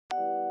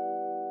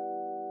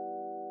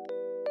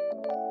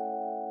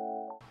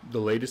The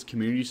latest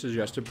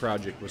community-suggested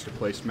project was to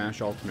play Smash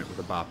Ultimate with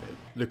a Bop It.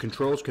 The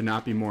controls could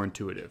not be more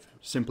intuitive.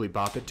 Simply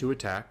bop it to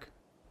attack,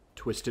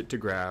 twist it to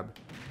grab,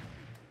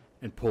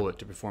 and pull it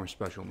to perform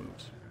special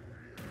moves.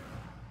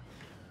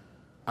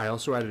 I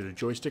also added a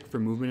joystick for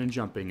movement and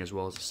jumping, as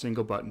well as a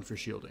single button for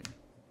shielding.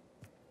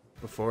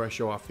 Before I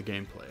show off the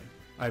gameplay,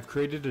 I have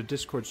created a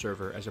Discord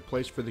server as a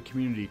place for the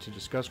community to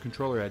discuss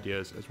controller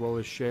ideas as well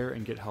as share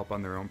and get help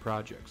on their own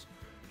projects.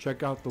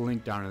 Check out the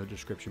link down in the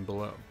description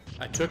below.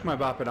 I took my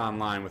Bop It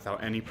online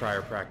without any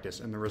prior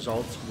practice, and the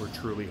results were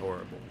truly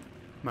horrible.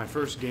 My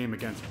first game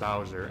against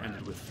Bowser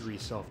ended with 3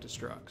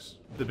 self-destructs.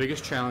 The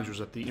biggest challenge was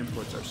that the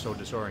inputs are so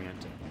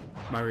disorienting.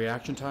 My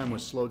reaction time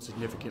was slowed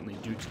significantly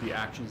due to the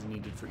actions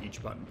needed for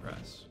each button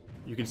press.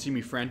 You can see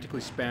me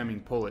frantically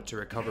spamming pull it to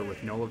recover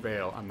with no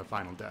avail on the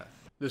final death.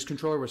 This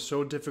controller was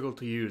so difficult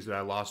to use that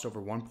I lost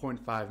over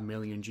 1.5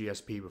 million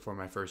GSP before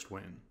my first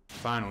win.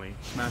 Finally,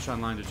 Smash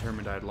Online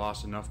determined I had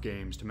lost enough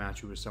games to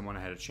match you with someone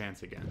I had a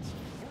chance against.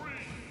 3,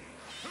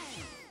 2,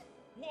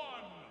 1,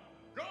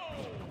 go!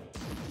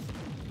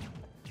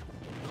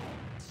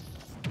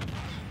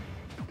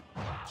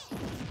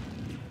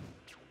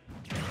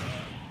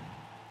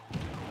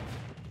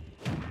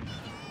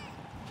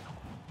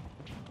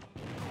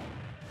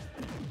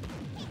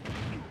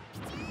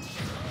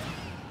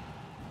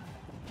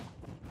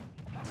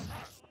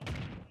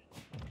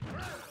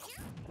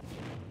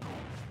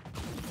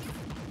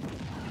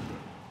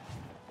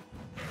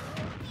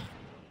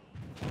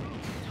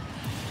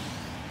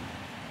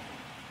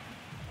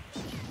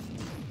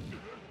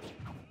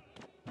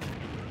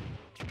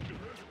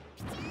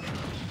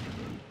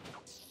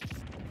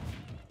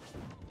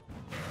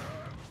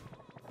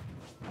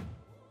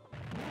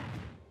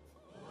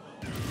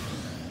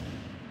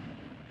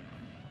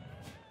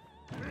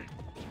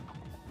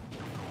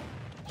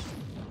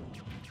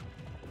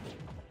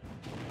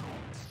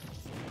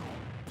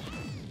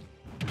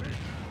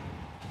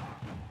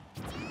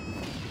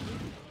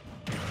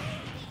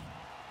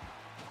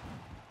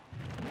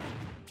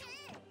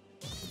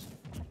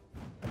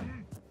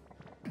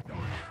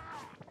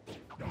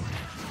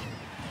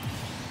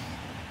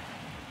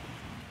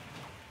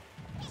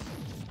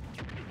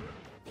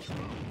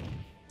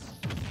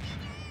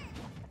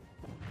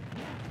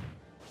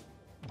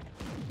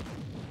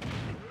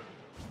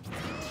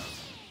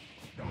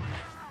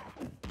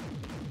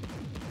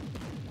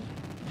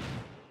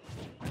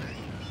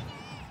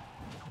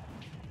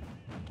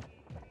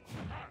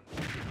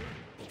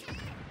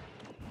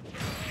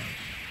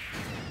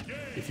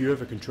 If you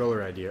have a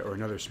controller idea or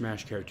another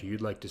Smash character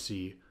you'd like to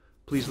see,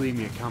 please leave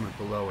me a comment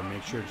below and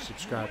make sure to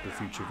subscribe for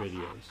future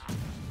videos.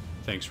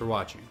 Thanks for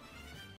watching.